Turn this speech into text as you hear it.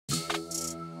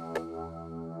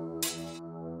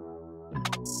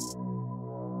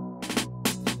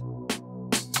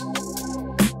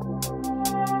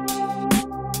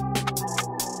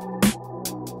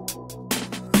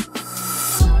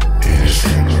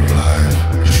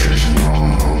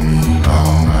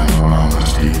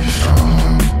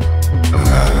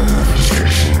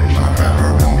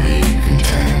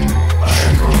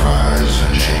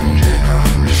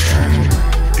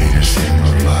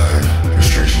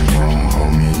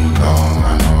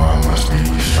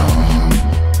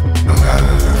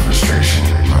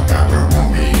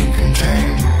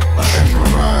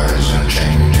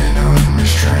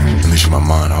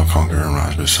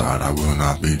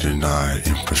denied.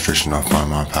 In frustration I'll find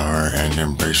my power and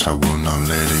embrace. I will not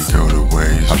let it go to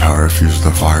waste. My power fuels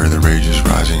the fire, the rage is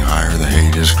rising higher. The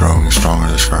hate is growing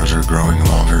stronger, the scars are growing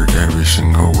longer. Every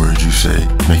single word you say,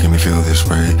 making me feel this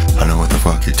way. I know what the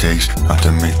fuck it takes not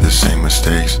to make the same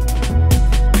mistakes.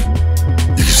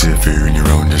 You can see the fear in your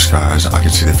own disguise. I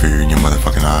can see the fear in your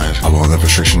motherfucking eyes. I won't let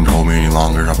frustration hold me any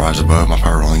longer. I'll rise above, my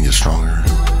power only gets stronger.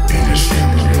 In this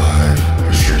game of life,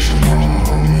 frustration won't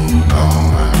hold me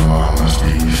long. I know I must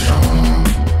be strong.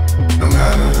 No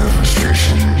matter the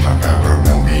frustration, my power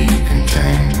won't be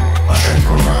contained. My strength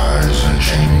will rise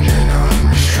unchained and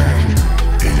unrestrained.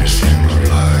 In this game of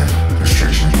life,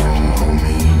 frustration won't hold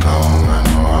me long. I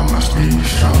know I must be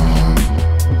strong.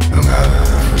 No matter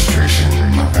the frustration,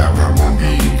 my power won't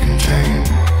be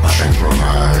contained. My strength will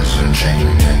rise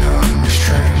unchained and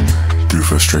unrestrained. Through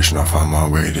frustration I'll find my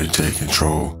way to take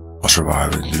control. I'll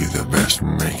survive and do the best to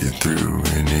make it through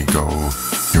any goal.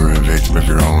 You're a victim of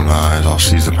your own lies. I'll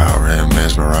seize the power and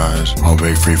mesmerize. I'll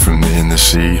break free from the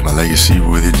sea. My legacy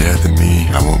will be death in me.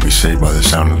 I won't be saved by the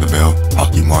sound of the bell. I'll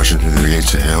keep marching through the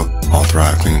gates of hell. I'll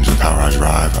thrive, cling to the power I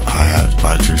drive. I have to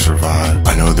fight to survive.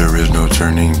 I know there is no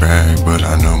turning back, but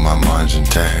I know my mind's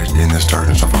intact. In this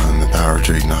darkness I'll find the power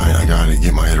to ignite. I gotta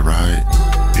get my head right.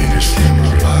 In this game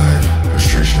of life,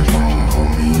 frustration won't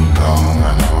hold me long.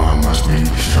 I know I must be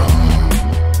strong.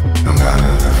 No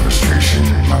matter the frustration,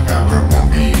 my power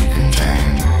won't be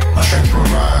contained. My strength will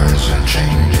rise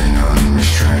unchained and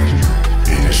unrestrained.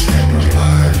 In this game of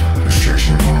life,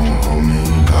 frustration won't hold me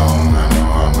long. I know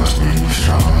I must be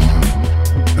strong.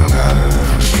 No matter the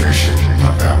frustration,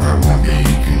 my power won't be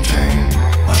contained.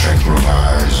 My strength will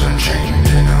rise unchained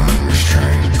and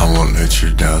unrestrained. I won't let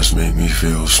your doubts make me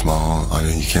feel small. I know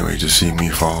you can't wait to see me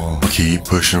fall. I'll keep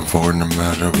pushing forward no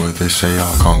matter what they say.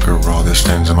 I'll conquer all that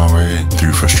stands in my way.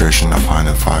 Through frustration I find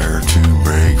a fire to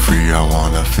break free. I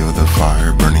wanna feel the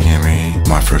fire burning in me.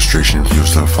 My frustration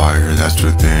fuels the fire that's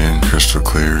within. Crystal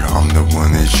clear, I'm the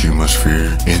one that you must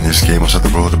fear. In this game I'll set the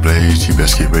world ablaze. You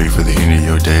best get ready for the end of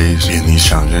your days. In these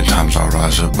challenging times I'll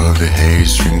rise above the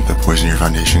haze. Drink the poison your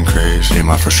foundation craves. In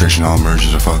my frustration I'll emerge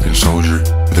as a fucking soldier.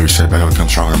 With every setback I'll become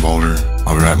stronger and bolder.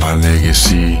 I'll rewrite my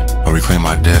legacy, I'll reclaim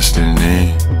my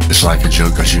destiny. It's like a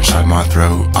joke, got you inside my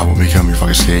throat. I won't become your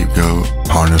fucking scapegoat.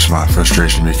 Harness my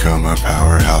frustration, become a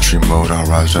powerhouse remote. I'll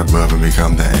rise above and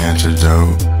become the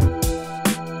antidote.